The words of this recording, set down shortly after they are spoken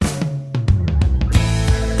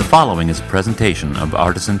following is a presentation of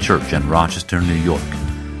Artisan Church in Rochester, New York.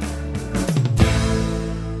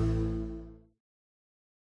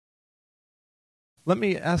 Let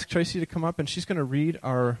me ask Tracy to come up, and she's going to read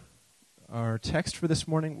our text for this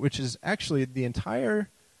morning, which is actually the entire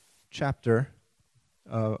chapter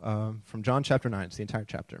from John chapter 9. It's the entire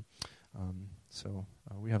chapter. So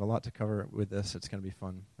we have a lot to cover with this. It's going to be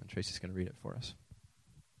fun, and Tracy's going to read it for us.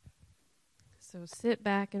 So sit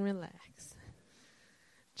back and relax.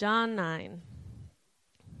 John 9.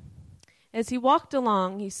 As he walked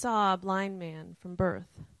along, he saw a blind man from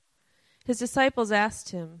birth. His disciples asked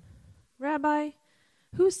him, "Rabbi,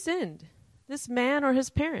 who sinned, this man or his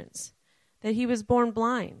parents, that he was born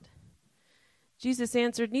blind?" Jesus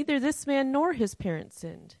answered, "Neither this man nor his parents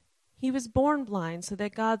sinned. He was born blind so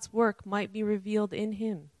that God's work might be revealed in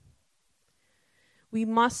him. We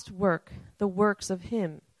must work the works of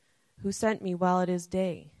him who sent me while it is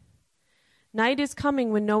day. Night is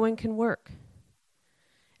coming when no one can work.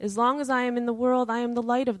 As long as I am in the world, I am the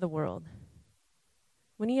light of the world."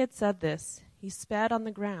 When he had said this, he spat on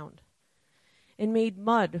the ground and made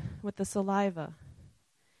mud with the saliva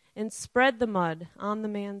and spread the mud on the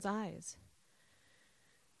man's eyes,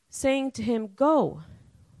 saying to him, "Go,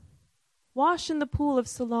 wash in the pool of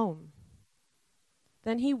Siloam."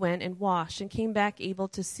 Then he went and washed and came back able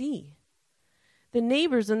to see. The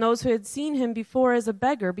neighbors and those who had seen him before as a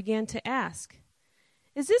beggar began to ask,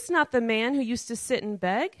 "Is this not the man who used to sit and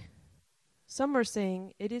beg?" Some were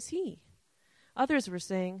saying, "It is he." Others were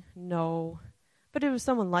saying, "No, but it was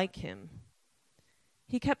someone like him."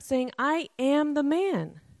 He kept saying, "I am the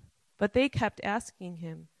man." But they kept asking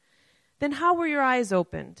him, "Then how were your eyes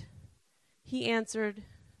opened?" He answered,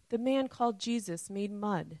 "The man called Jesus made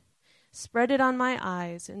mud, spread it on my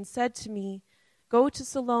eyes, and said to me, 'Go to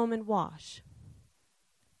Siloam and wash.'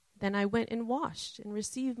 Then I went and washed and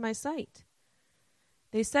received my sight."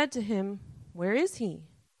 They said to him, "Where is he?"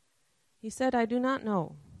 He said, "I do not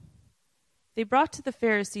know." They brought to the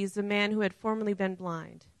Pharisees the man who had formerly been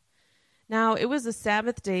blind. Now it was the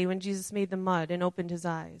Sabbath day when Jesus made the mud and opened his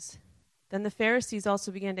eyes. Then the Pharisees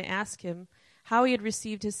also began to ask him how he had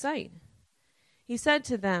received his sight. He said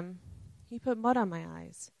to them, "He put mud on my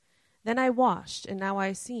eyes. Then I washed, and now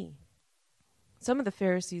I see." Some of the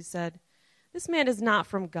Pharisees said, "This man is not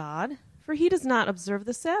from God, for he does not observe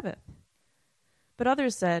the Sabbath." But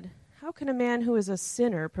others said, "How can a man who is a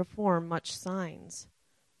sinner perform much signs?"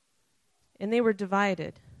 And they were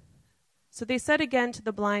divided. So they said again to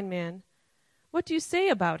the blind man, "What do you say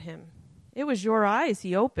about him? It was your eyes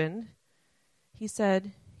he opened." He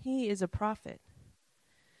said, "He is a prophet."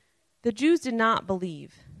 The Jews did not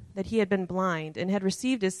believe that he had been blind and had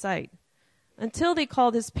received his sight until they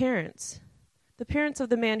called his parents, the parents of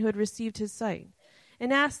the man who had received his sight,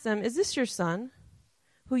 and asked them, "Is this your son,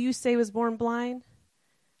 who you say was born blind?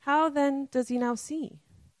 How then does he now see?"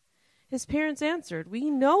 His parents answered, "We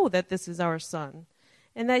know that this is our son,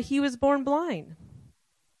 and that he was born blind.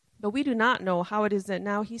 But we do not know how it is that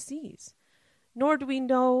now he sees, nor do we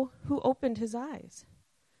know who opened his eyes.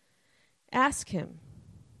 Ask him.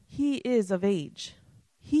 He is of age.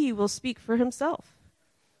 He will speak for himself."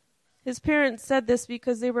 His parents said this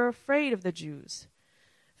because they were afraid of the Jews.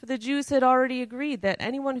 For the Jews had already agreed that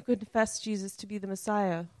anyone who confessed Jesus to be the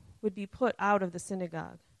Messiah would be put out of the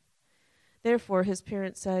synagogue. Therefore his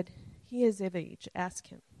parents said, "He is of age. Ask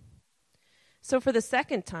him." So for the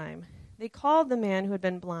second time they called the man who had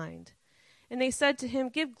been blind, and they said to him,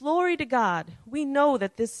 "Give glory to God. We know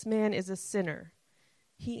that this man is a sinner."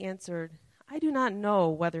 He answered, "I do not know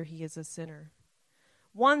whether he is a sinner.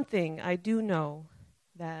 One thing I do know,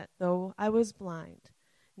 that though I was blind,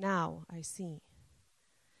 now I see."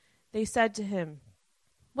 They said to him,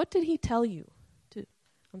 What did he do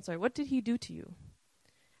to you?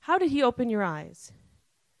 How did he open your eyes?"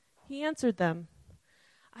 He answered them,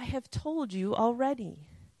 "I have told you already.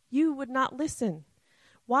 You would not listen.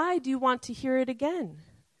 Why do you want to hear it again?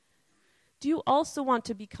 Do you also want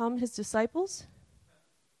to become his disciples?"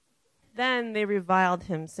 Then they reviled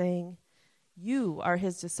him, saying, "You are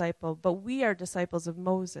his disciple, but we are disciples of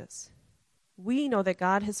Moses. We know that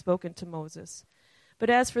God has spoken to Moses. But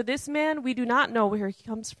as for this man, we do not know where he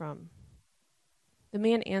comes from." The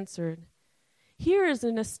man answered, "Here is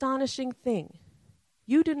an astonishing thing.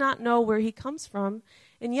 You do not know where he comes from,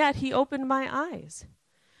 and yet he opened my eyes.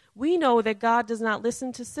 We know that God does not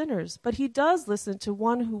listen to sinners, but he does listen to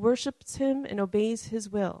one who worships him and obeys his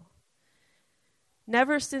will.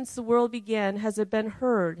 Never since the world began has it been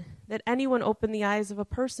heard that anyone opened the eyes of a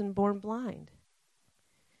person born blind.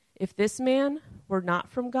 If this man were not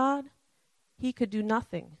from God, he could do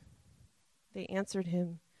nothing." They answered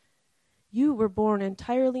him, "You were born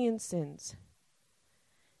entirely in sins,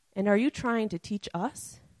 And are you trying to teach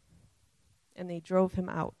us?" And they drove him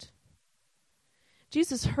out.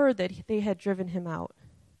 Jesus heard that they had driven him out.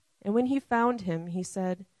 And when he found him, he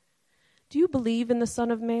said, "Do you believe in the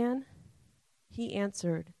Son of Man?" He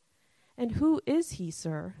answered, "And who is he,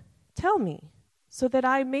 sir? Tell me, so that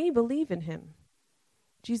I may believe in him."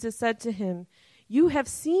 Jesus said to him, "You have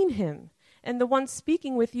seen him, and the one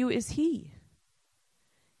speaking with you is he."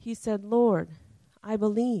 He said, "Lord, I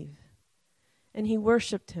believe." And he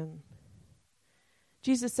worshipped him.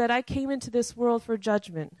 Jesus said, "I came into this world for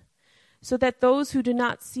judgment, so that those who do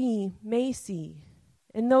not see may see,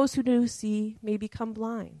 and those who do see may become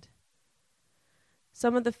blind."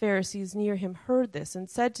 Some of the Pharisees near him heard this and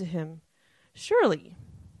said to him, "Surely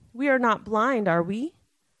we are not blind, are we?"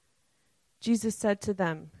 Jesus said to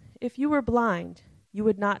them, "If you were blind, you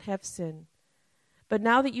would not have sin. But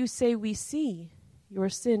now that you say we see, your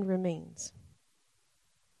sin remains."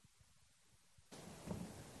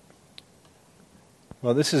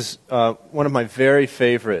 Well, this is one of my very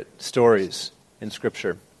favorite stories in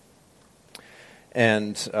Scripture.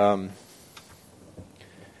 And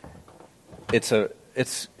it's a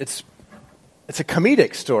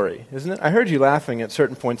comedic story, isn't it? I heard you laughing at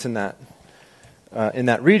certain points in that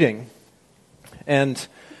reading. And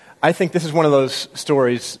I think this is one of those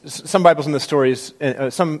stories. Some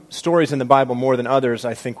some stories in the Bible more than others,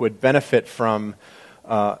 I think, would benefit from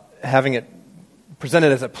having it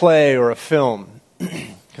presented as a play or a film.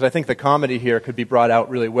 Because I think the comedy here could be brought out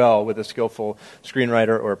really well with a skillful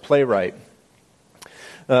screenwriter or playwright.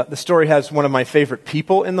 The story has one of my favorite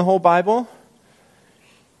people in the whole Bible,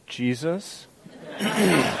 Jesus.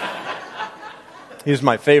 He's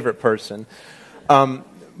my favorite person.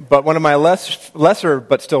 But one of my lesser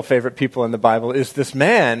but still favorite people in the Bible is this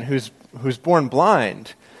man who's born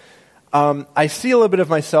blind. I see a little bit of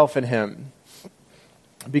myself in him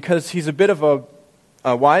because he's a bit of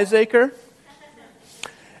a wiseacre.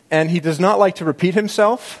 And he does not like to repeat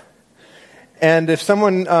himself. And if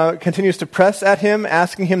someone continues to press at him,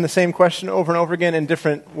 asking him the same question over and over again in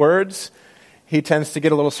different words, he tends to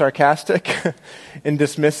get a little sarcastic in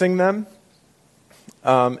dismissing them.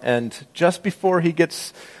 And just before he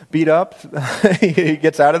gets beat up, he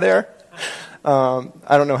gets out of there.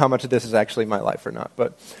 I don't know how much of this is actually my life or not,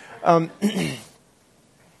 but...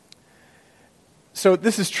 So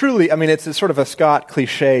this is truly, it's a sort of a Scott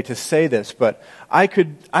cliche to say this, but I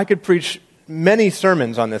could preach many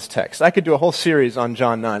sermons on this text. I could do a whole series on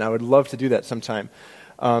John 9. I would love to do that sometime.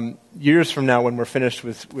 Years from now when we're finished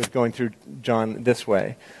with going through John this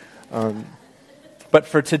way. But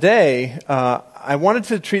for today, I wanted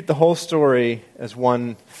to treat the whole story as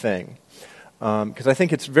one thing. Because I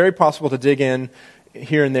think it's very possible to dig in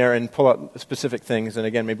here and there and pull out specific things. And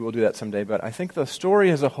again, maybe we'll do that someday. But I think the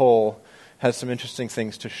story as a whole has some interesting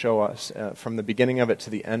things to show us from the beginning of it to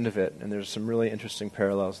the end of it, and there's some really interesting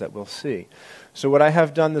parallels that we'll see. So what I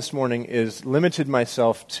have done this morning is limited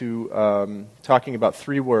myself to talking about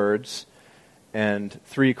 3 words and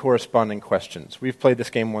 3 corresponding questions. We've played this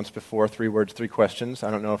game once before, 3 words, 3 questions. I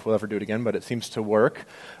don't know if we'll ever do it again, but it seems to work.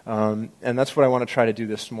 And that's what I want to try to do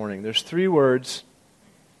this morning. There's 3 words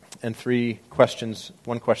and 3 questions,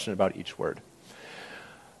 1 question about each word.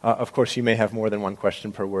 Of course, you may have more than 1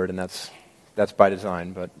 question per word, and that's by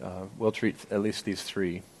design, but we'll treat at least these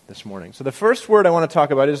 3 this morning. So the first word I want to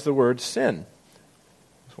talk about is the word sin.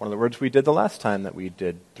 It's one of the words we did the last time that we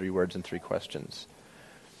did 3 words and 3 questions.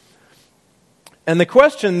 And the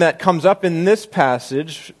question that comes up in this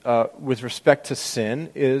passage with respect to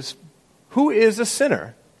sin is, who is a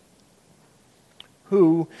sinner?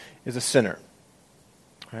 Who is a sinner?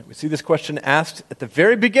 All right, we see this question asked at the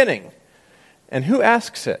very beginning. And who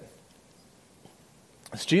asks it?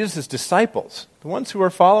 It's Jesus' disciples, the ones who are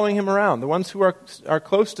following him around, the ones who are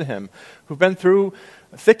close to him, who've been through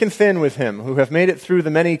thick and thin with him, who have made it through the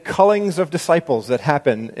many cullings of disciples that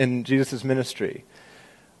happen in Jesus' ministry.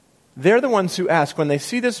 They're the ones who ask, when they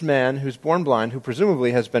see this man who's born blind, who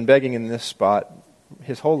presumably has been begging in this spot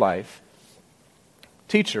his whole life,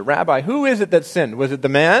 "Teacher, Rabbi, who is it that sinned? Was it the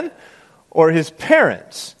man or his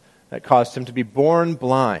parents that caused him to be born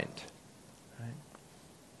blind?"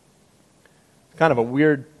 Kind of a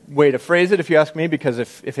weird way to phrase it, if you ask me, because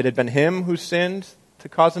if it had been him who sinned to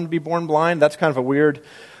cause him to be born blind, that's kind of a weird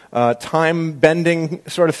time-bending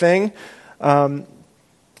sort of thing.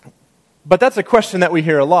 But that's a question that we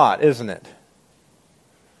hear a lot, isn't it?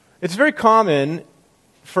 It's very common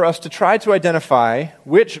for us to try to identify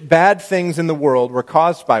which bad things in the world were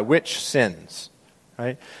caused by which sins.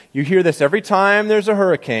 Right? You hear this every time there's a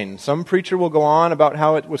hurricane. Some preacher will go on about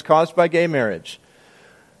how it was caused by gay marriage.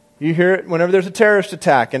 You hear it whenever there's a terrorist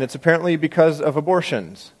attack, and it's apparently because of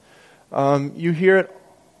abortions. You hear it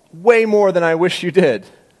way more than I wish you did.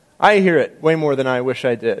 I hear it way more than I wish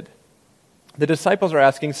I did. The disciples are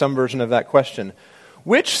asking some version of that question.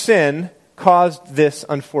 Which sin caused this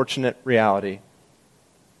unfortunate reality?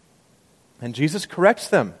 And Jesus corrects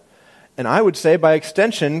them. And I would say, by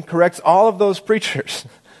extension, corrects all of those preachers.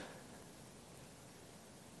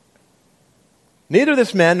 Neither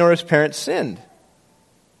this man nor his parents sinned.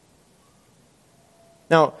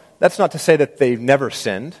 Now, that's not to say that they never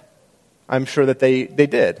sinned. I'm sure that they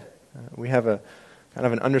did. We have a kind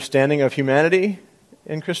of an understanding of humanity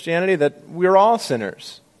in Christianity that we're all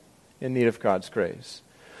sinners in need of God's grace.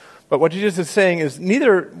 But what Jesus is saying is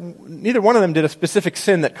neither one of them did a specific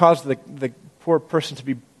sin that caused the poor person to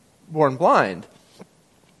be born blind.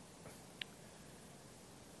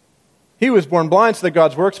 He was born blind so that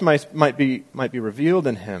God's works might be revealed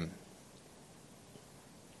in him.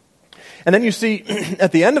 And then you see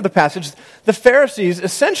at the end of the passage, the Pharisees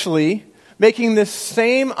essentially making this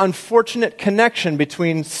same unfortunate connection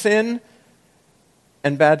between sin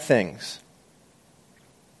and bad things.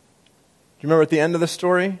 Do you remember at the end of the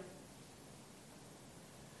story?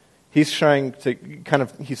 He's trying to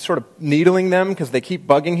he's sort of needling them because they keep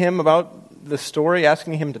bugging him about the story,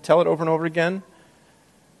 asking him to tell it over and over again.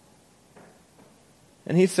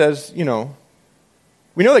 And he says, we know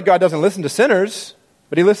that God doesn't listen to sinners,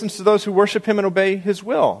 but he listens to those who worship him and obey his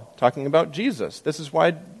will, talking about Jesus. This is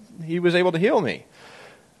why he was able to heal me.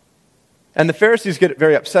 And the Pharisees get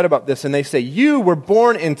very upset about this, and they say, you were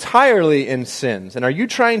born entirely in sins, and are you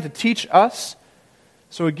trying to teach us?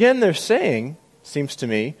 So again, they're saying, seems to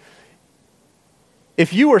me,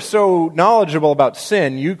 if you were so knowledgeable about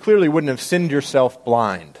sin, you clearly wouldn't have sinned yourself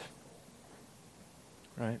blind.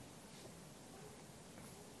 Right?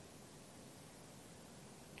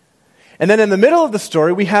 And then in the middle of the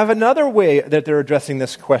story, we have another way that they're addressing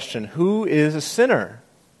this question. Who is a sinner?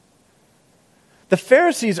 The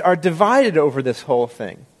Pharisees are divided over this whole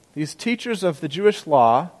thing. These teachers of the Jewish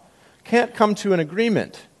law can't come to an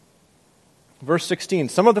agreement. Verse 16,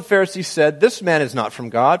 some of the Pharisees said, this man is not from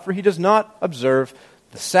God, for he does not observe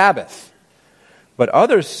the Sabbath. But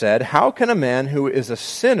others said, how can a man who is a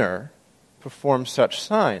sinner perform such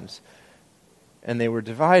signs? And they were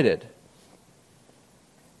divided.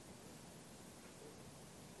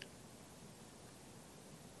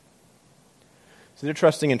 So they're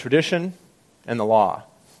trusting in tradition and the law.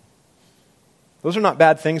 Those are not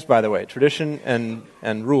bad things, by the way. Tradition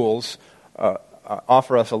and rules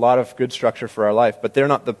offer us a lot of good structure for our life, but they're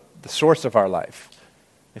not the source of our life.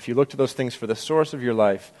 If you look to those things for the source of your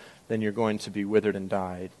life, then you're going to be withered and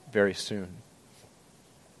die very soon.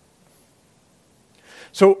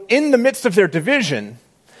 So in the midst of their division,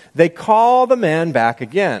 they call the man back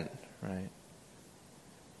again, right?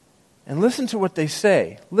 And listen to what they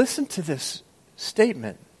say. Listen to this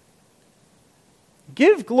statement.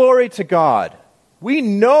 Give glory to God. We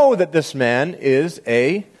know that this man is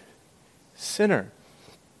a sinner.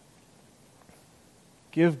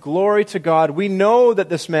 Give glory to God. We know that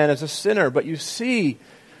this man is a sinner, but you see,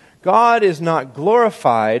 God is not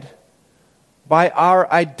glorified by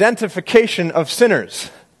our identification of sinners.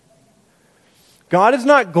 God is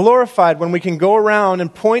not glorified when we can go around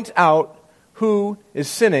and point out who is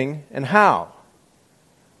sinning and how.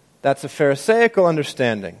 That's a Pharisaical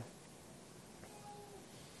understanding.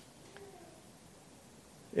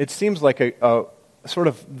 It seems like a sort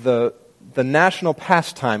of the national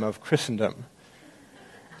pastime of Christendom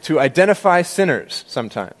to identify sinners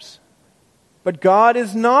sometimes. But God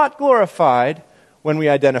is not glorified when we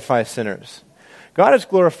identify sinners. God is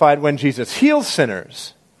glorified when Jesus heals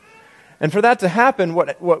sinners. And for that to happen,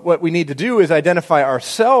 what we need to do is identify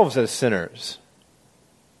ourselves as sinners.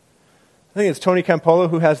 I think it's Tony Campolo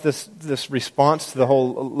who has this response to the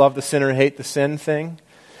whole love the sinner, hate the sin thing.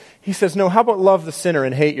 He says, no, how about love the sinner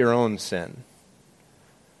and hate your own sin?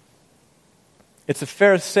 It's a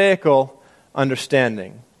Pharisaical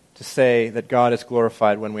understanding to say that God is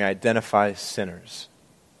glorified when we identify sinners,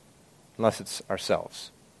 unless it's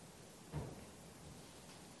ourselves.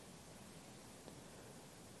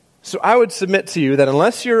 So I would submit to you that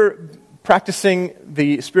unless you're practicing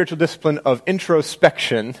the spiritual discipline of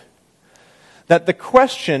introspection, that the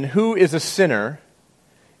question, who is a sinner,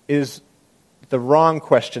 is the wrong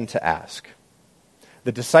question to ask.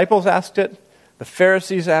 The disciples asked it, the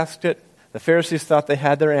Pharisees asked it, the Pharisees thought they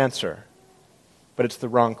had their answer, but it's the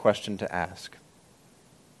wrong question to ask.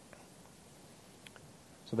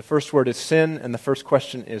 So the first word is sin, and the first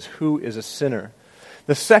question is, who is a sinner?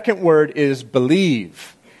 The second word is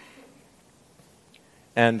believe.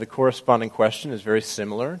 And the corresponding question is very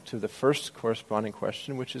similar to the first corresponding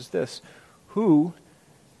question, which is this: who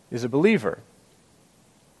is a believer?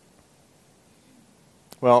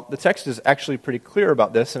 Well, the text is actually pretty clear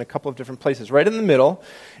about this in a couple of different places. Right in the middle,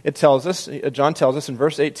 it tells us, John tells us in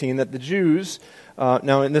verse 18 that the Jews,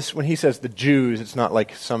 now in this, when he says the Jews, it's not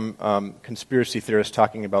like some conspiracy theorist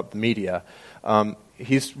talking about the media.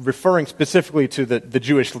 He's referring specifically to the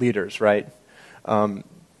Jewish leaders, right?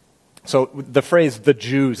 So the phrase "the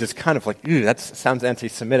Jews" is kind of like, that sounds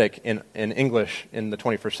anti-Semitic in English in the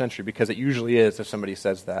 21st century, because it usually is if somebody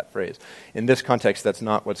says that phrase. In this context, that's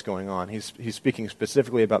not what's going on. He's speaking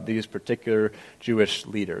specifically about these particular Jewish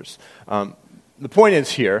leaders. The point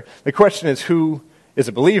is here, the question is, who is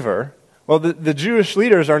a believer? Well, the Jewish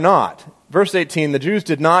leaders are not. Verse 18, the Jews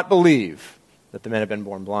did not believe that the man had been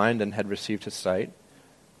born blind and had received his sight.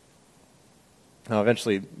 Now,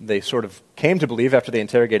 eventually, they sort of came to believe after they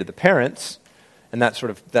interrogated the parents, and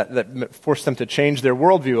that forced them to change their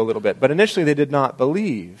worldview a little bit. But initially, they did not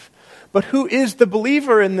believe. But who is the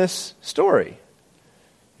believer in this story?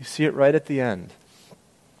 You see it right at the end.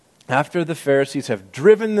 After the Pharisees have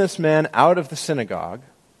driven this man out of the synagogue,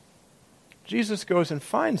 Jesus goes and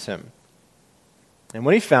finds him. And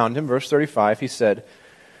when he found him, verse 35, he said,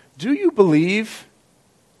 "Do you believe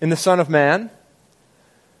in the Son of Man?"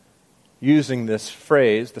 Using this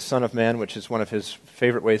phrase, the Son of Man, which is one of his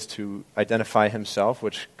favorite ways to identify himself,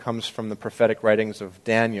 which comes from the prophetic writings of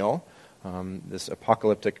Daniel, this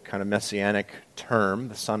apocalyptic kind of messianic term,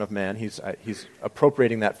 the Son of Man. He's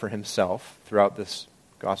appropriating that for himself throughout this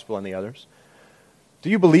gospel and the others.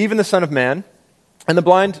 Do you believe in the Son of Man? And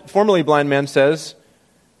the formerly blind man says,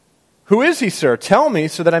 "Who is he, sir? Tell me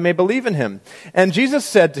so that I may believe in him." And Jesus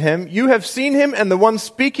said to him, "You have seen him, and the one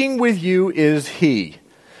speaking with you is he."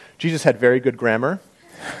 Jesus had very good grammar.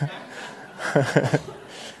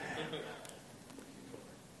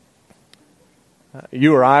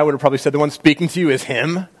 You or I would have probably said the one speaking to you is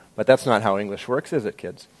him, but that's not how English works, is it,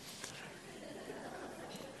 kids?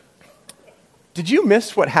 Did you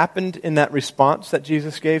miss what happened in that response that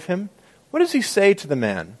Jesus gave him? What does he say to the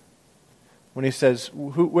man when he says,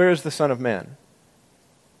 "Where is the Son of Man?"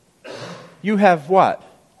 You have what?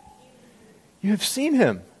 You have seen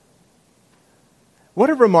him. What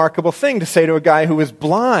a remarkable thing to say to a guy who was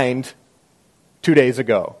blind 2 days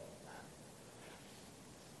ago.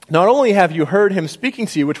 Not only have you heard him speaking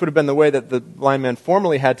to you, which would have been the way that the blind man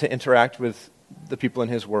formerly had to interact with the people in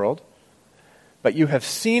his world, but you have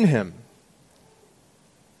seen him.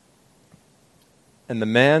 And the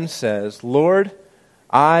man says, "Lord,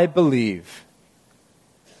 I believe."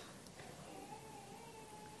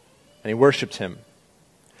 And he worshipped him.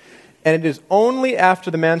 And it is only after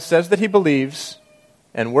the man says that he believes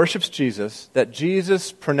and worships Jesus that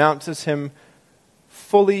Jesus pronounces him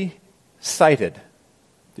fully sighted.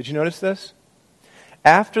 Did you notice this?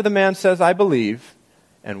 After the man says, "I believe,"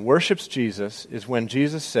 and worships Jesus, is when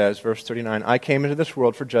Jesus says, verse 39, "I came into this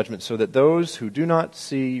world for judgment, so that those who do not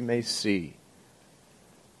see may see,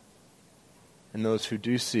 and those who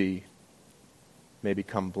do see may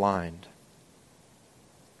become blind."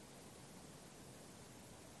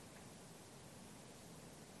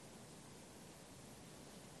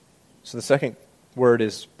 So the second word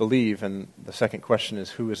is believe, and the second question is,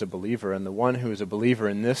 who is a believer? And the one who is a believer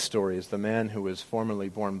in this story is the man who was formerly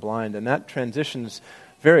born blind. And that transitions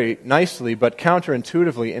very nicely, but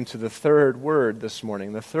counterintuitively, into the third word this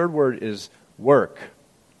morning. The third word is work.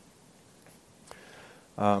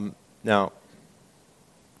 Now,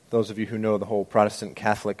 those of you who know the whole Protestant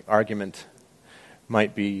Catholic argument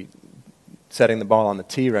might be setting the ball on the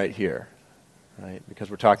tee right here, right? Because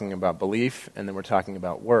we're talking about belief, and then we're talking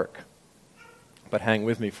about work. But hang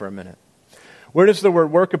with me for a minute. Where does the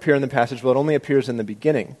word work appear in the passage? Well, it only appears in the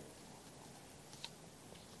beginning.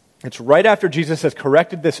 It's right after Jesus has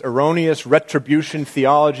corrected this erroneous retribution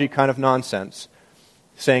theology kind of nonsense,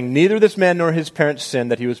 saying neither this man nor his parents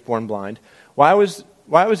sinned that he was born blind. Why was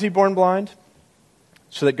he born blind?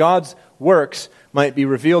 So that God's works might be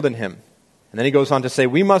revealed in him. And then he goes on to say,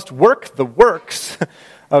 "We must work the works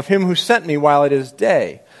of him who sent me while it is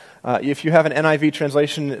day." If you have an NIV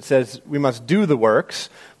translation, it says we must do the works,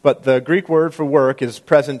 but the Greek word for work is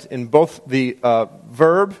present in both the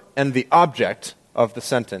verb and the object of the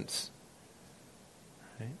sentence.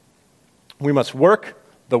 Right? We must work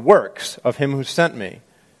the works of him who sent me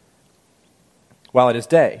while it is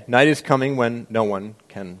day. Night is coming when no one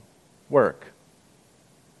can work.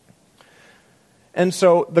 And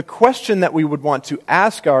so the question that we would want to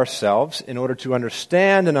ask ourselves in order to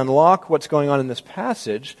understand and unlock what's going on in this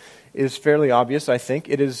passage is fairly obvious, I think.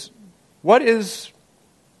 It is, what is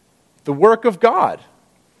the work of God?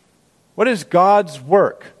 What is God's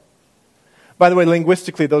work? By the way,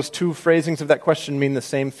 linguistically, those two phrasings of that question mean the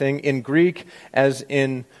same thing in Greek as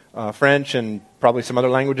in French and probably some other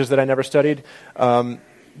languages that I never studied.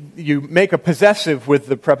 you make a possessive with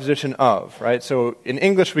the preposition of, right? So in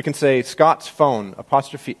English we can say Scott's phone,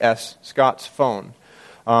 apostrophe S, Scott's phone.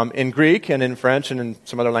 In Greek and in French and in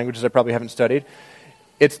some other languages I probably haven't studied,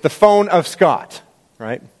 it's the phone of Scott,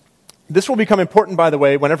 right? This will become important, by the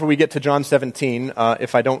way, whenever we get to John 17,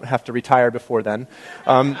 if I don't have to retire before then.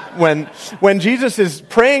 When Jesus is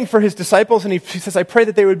praying for his disciples, and he says, I pray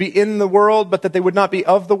that they would be in the world, but that they would not be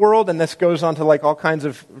of the world, and this goes on to like all kinds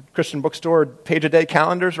of Christian bookstore page-a-day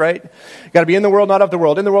calendars, right? You've got to be in the world, not of the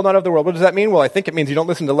world. In the world, not of the world. What does that mean? Well, I think it means you don't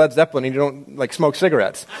listen to Led Zeppelin and you don't like smoke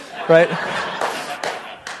cigarettes, right?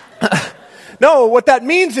 No, what that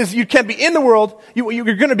means is you can't be in the world, you're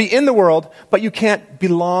going to be in the world, but you can't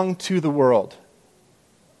belong to the world.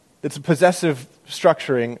 It's a possessive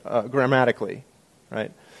structuring grammatically,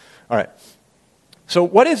 right? All right. So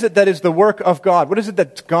what is it that is the work of God? What is it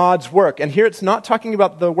that's God's work? And here it's not talking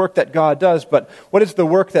about the work that God does, but what is the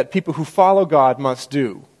work that people who follow God must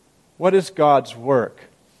do? What is God's work?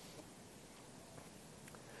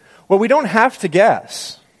 Well, we don't have to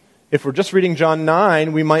guess. If we're just reading John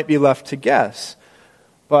 9, we might be left to guess.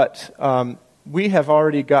 But we have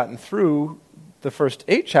already gotten through the first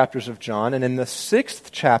 8 chapters of John, and in the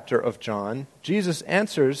 6th chapter of John, Jesus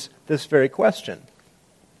answers this very question.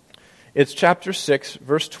 It's chapter 6,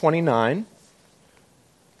 verse 29.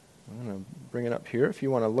 I'm going to bring it up here. If you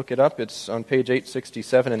want to look it up, it's on page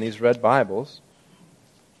 867 in these red Bibles.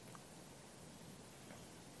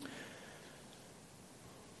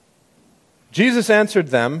 Jesus answered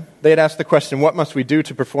them. They had asked the question, what must we do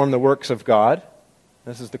to perform the works of God?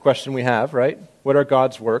 This is the question we have, right? What are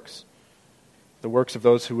God's works? The works of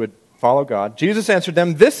those who would follow God. Jesus answered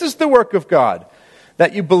them, this is the work of God,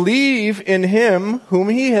 that you believe in him whom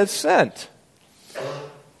he has sent.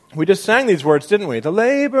 We just sang these words, didn't we? The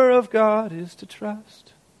labor of God is to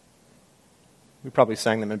trust. We probably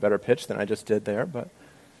sang them in better pitch than I just did there, but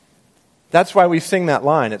that's why we sing that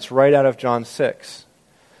line. It's right out of John 6.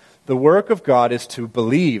 The work of God is to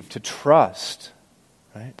believe, to trust,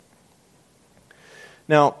 right?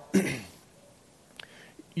 Now,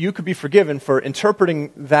 you could be forgiven for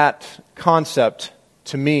interpreting that concept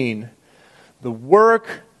to mean the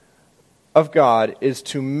work of God is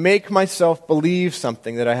to make myself believe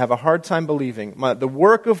something that I have a hard time believing. The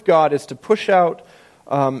work of God is to push out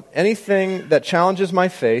anything that challenges my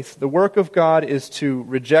faith. The work of God is to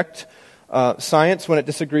reject science when it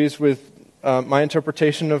disagrees with my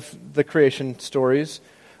interpretation of the creation stories.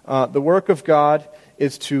 The work of God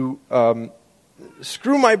is to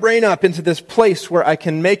screw my brain up into this place where I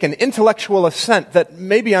can make an intellectual assent that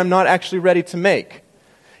maybe I'm not actually ready to make.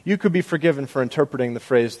 You could be forgiven for interpreting the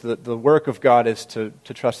phrase that the work of God is to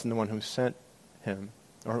trust in the one who sent him,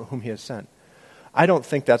 or whom he has sent. I don't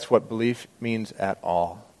think that's what belief means at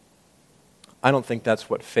all. I don't think that's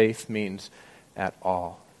what faith means at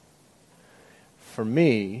all. For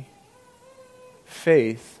me,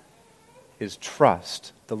 faith is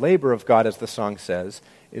trust. The labor of God, as the song says,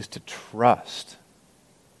 is to trust.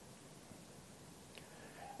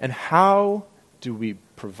 And how do we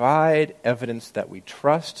provide evidence that we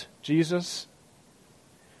trust Jesus?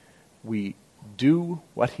 We do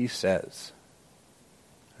what he says.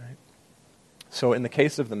 Right? So in the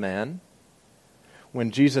case of the man,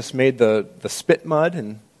 when Jesus made the spit mud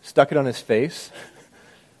and stuck it on his face,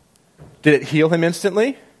 did it heal him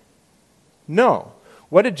instantly? No.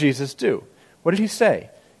 What did Jesus do? What did he say?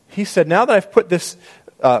 He said, now that I've put this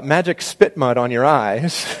magic spit mud on your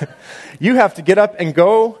eyes, you have to get up and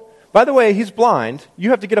go. By the way, he's blind.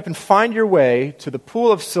 You have to get up and find your way to the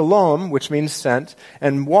pool of Siloam, which means sent,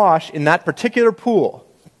 and wash in that particular pool.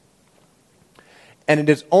 And it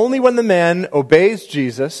is only when the man obeys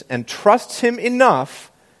Jesus and trusts him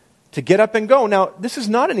enough to get up and go. Now, this is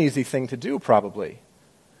not an easy thing to do, probably.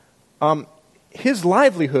 His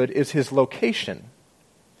livelihood is his location.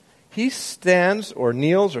 He stands or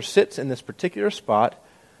kneels or sits in this particular spot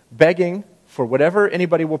begging for whatever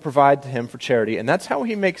anybody will provide to him for charity, and that's how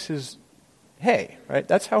he makes his hay, right?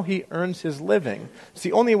 That's how he earns his living. It's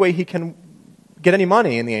the only way he can get any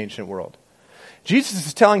money in the ancient world. Jesus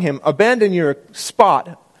is telling him, abandon your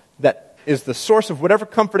spot that is the source of whatever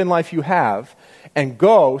comfort in life you have, and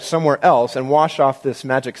go somewhere else and wash off this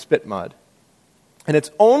magic spit mud. And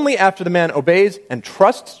it's only after the man obeys and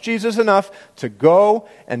trusts Jesus enough to go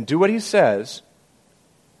and do what he says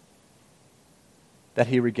that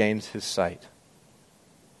he regains his sight.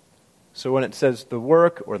 So when it says the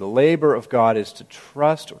work or the labor of God is to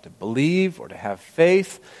trust or to believe or to have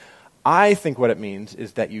faith, I think what it means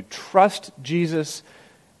is that you trust Jesus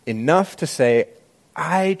enough to say,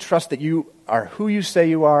 I trust that you are who you say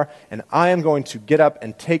you are, and I am going to get up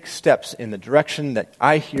and take steps in the direction that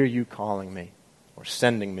I hear you calling me or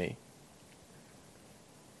sending me.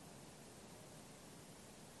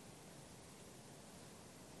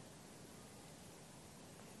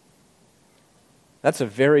 That's a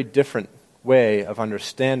very different way of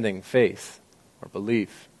understanding faith or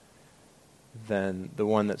belief than the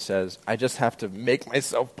one that says, I just have to make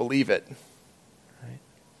myself believe it. Right?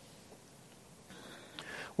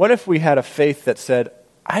 What if we had a faith that said,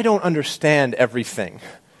 I don't understand everything.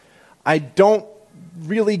 I don't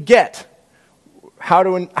really get how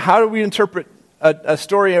do we interpret a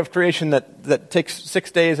story of creation that takes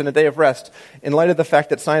 6 days and a day of rest in light of the fact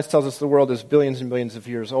that science tells us the world is billions and billions of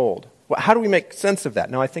years old. Well, how do we make sense of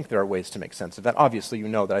that? Now, I think there are ways to make sense of that. Obviously, you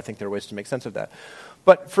know that I think there are ways to make sense of that.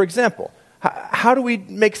 But, for example, how do we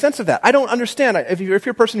make sense of that? I don't understand. If you're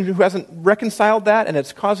a person who hasn't reconciled that and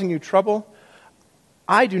it's causing you trouble,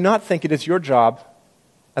 I do not think it is your job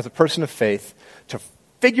as a person of faith to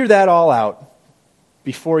figure that all out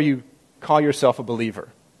before you call yourself a believer.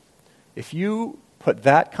 If you put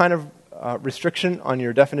that kind of restriction on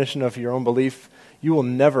your definition of your own belief, you will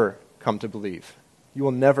never come to believe. You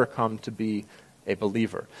will never come to be a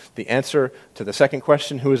believer. The answer to the second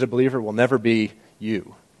question, who is a believer, will never be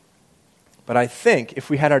you. But I think if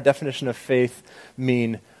we had our definition of faith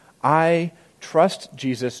mean, I trust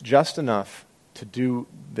Jesus just enough to do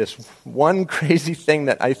this one crazy thing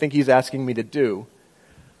that I think he's asking me to do,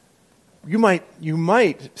 you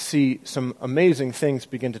might see some amazing things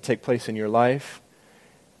begin to take place in your life,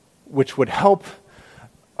 which would help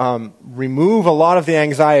remove a lot of the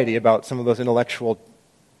anxiety about some of those intellectual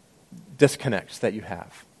disconnects that you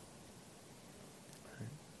have.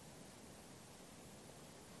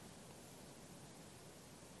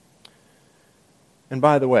 And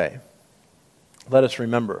by the way, let us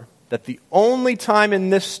remember that the only time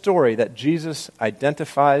in this story that Jesus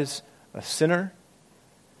identifies a sinner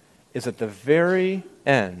is at the very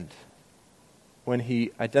end when he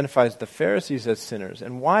identifies the Pharisees as sinners.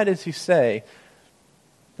 And why does he say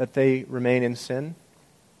that they remain in sin?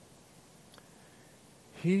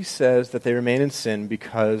 He says that they remain in sin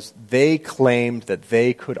because they claimed that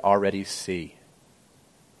they could already see.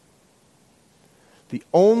 The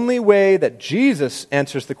only way that Jesus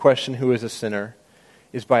answers the question, who is a sinner,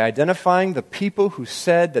 is by identifying the people who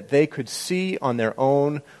said that they could see on their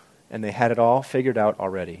own and they had it all figured out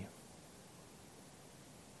already.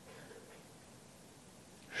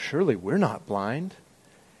 Surely we're not blind.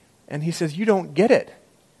 And he says, you don't get it.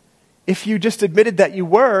 If you just admitted that you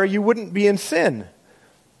were, you wouldn't be in sin.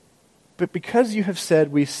 But because you have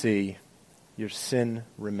said we see, your sin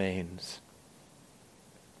remains.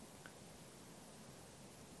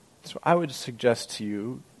 So I would suggest to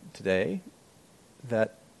you today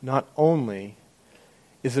that not only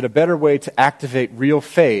is it a better way to activate real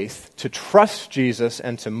faith, to trust Jesus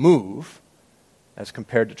and to move, as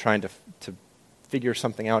compared to trying to figure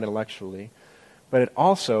something out intellectually, but it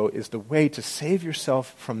also is the way to save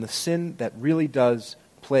yourself from the sin that really does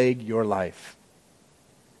plague your life.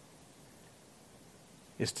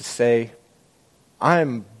 Is to say,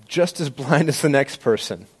 I'm just as blind as the next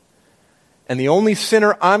person. And the only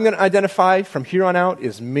sinner I'm going to identify from here on out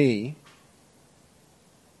is me.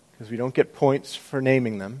 Because we don't get points for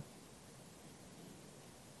naming them.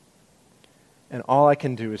 And all I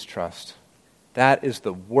can do is trust. That is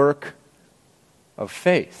the work of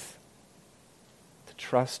faith. To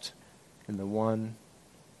trust in the one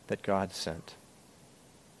that God sent.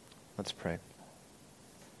 Let's pray.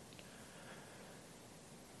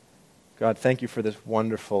 God, thank you for this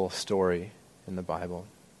wonderful story in the Bible,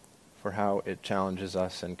 for how it challenges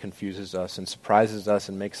us and confuses us and surprises us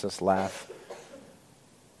and makes us laugh,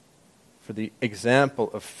 for the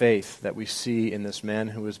example of faith that we see in this man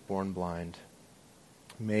who was born blind.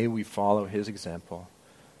 May we follow his example.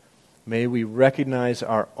 May we recognize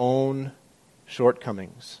our own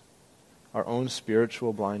shortcomings, our own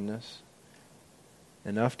spiritual blindness,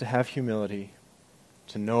 enough to have humility,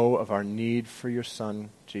 to know of our need for your Son,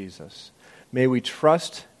 Jesus. May we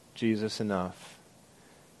trust Jesus enough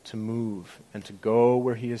to move and to go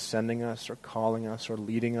where he is sending us or calling us or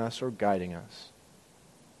leading us or guiding us.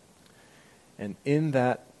 And in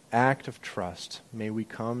that act of trust, may we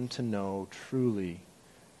come to know truly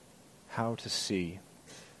how to see,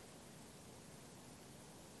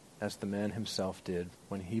 as the man himself did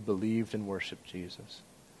when he believed and worshiped Jesus.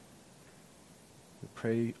 We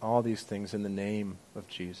pray all these things in the name of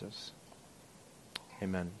Jesus.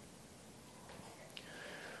 Amen.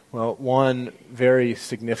 Well, one very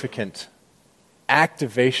significant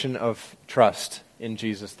activation of trust in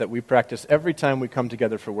Jesus that we practice every time we come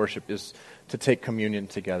together for worship is to take communion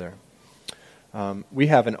together. We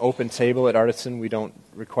have an open table at Artisan. We don't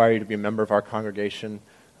require you to be a member of our congregation.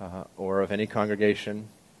 or of any congregation.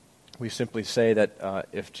 We simply say that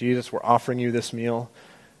if Jesus were offering you this meal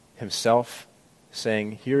himself,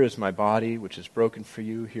 saying, here is my body, which is broken for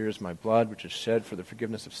you, here is my blood, which is shed for the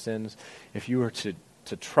forgiveness of sins, if you were to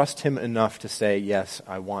trust him enough to say, yes,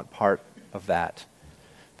 I want part of that,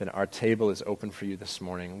 then our table is open for you this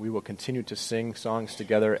morning. We will continue to sing songs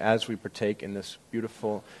together as we partake in this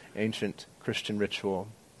beautiful, ancient Christian ritual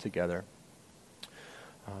together.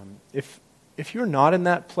 If you're not in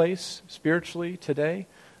that place spiritually today,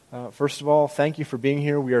 first of all, thank you for being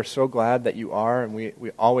here. We are so glad that you are, and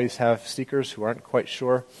we always have seekers who aren't quite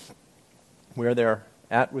sure where they're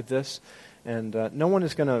at with this. And no one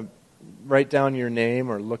is going to write down your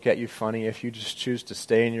name or look at you funny if you just choose to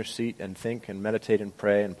stay in your seat and think and meditate and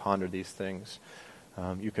pray and ponder these things.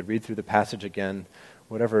 You could read through the passage again,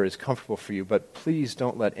 whatever is comfortable for you, but please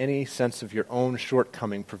don't let any sense of your own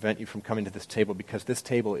shortcoming prevent you from coming to this table, because this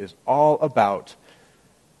table is all about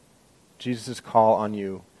Jesus' call on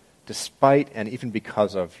you, despite and even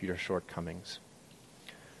because of your shortcomings.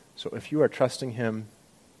 So if you are trusting him,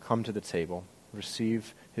 come to the table.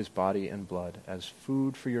 Receive his body and blood as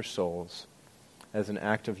food for your souls, as an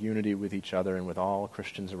act of unity with each other and with all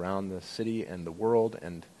Christians around the city and the world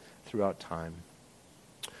and throughout time.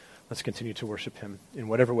 Let's continue to worship him in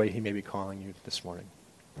whatever way he may be calling you this morning.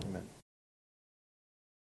 Amen.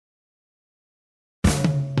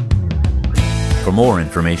 For more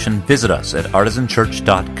information, visit us at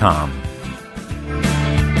artisanchurch.com.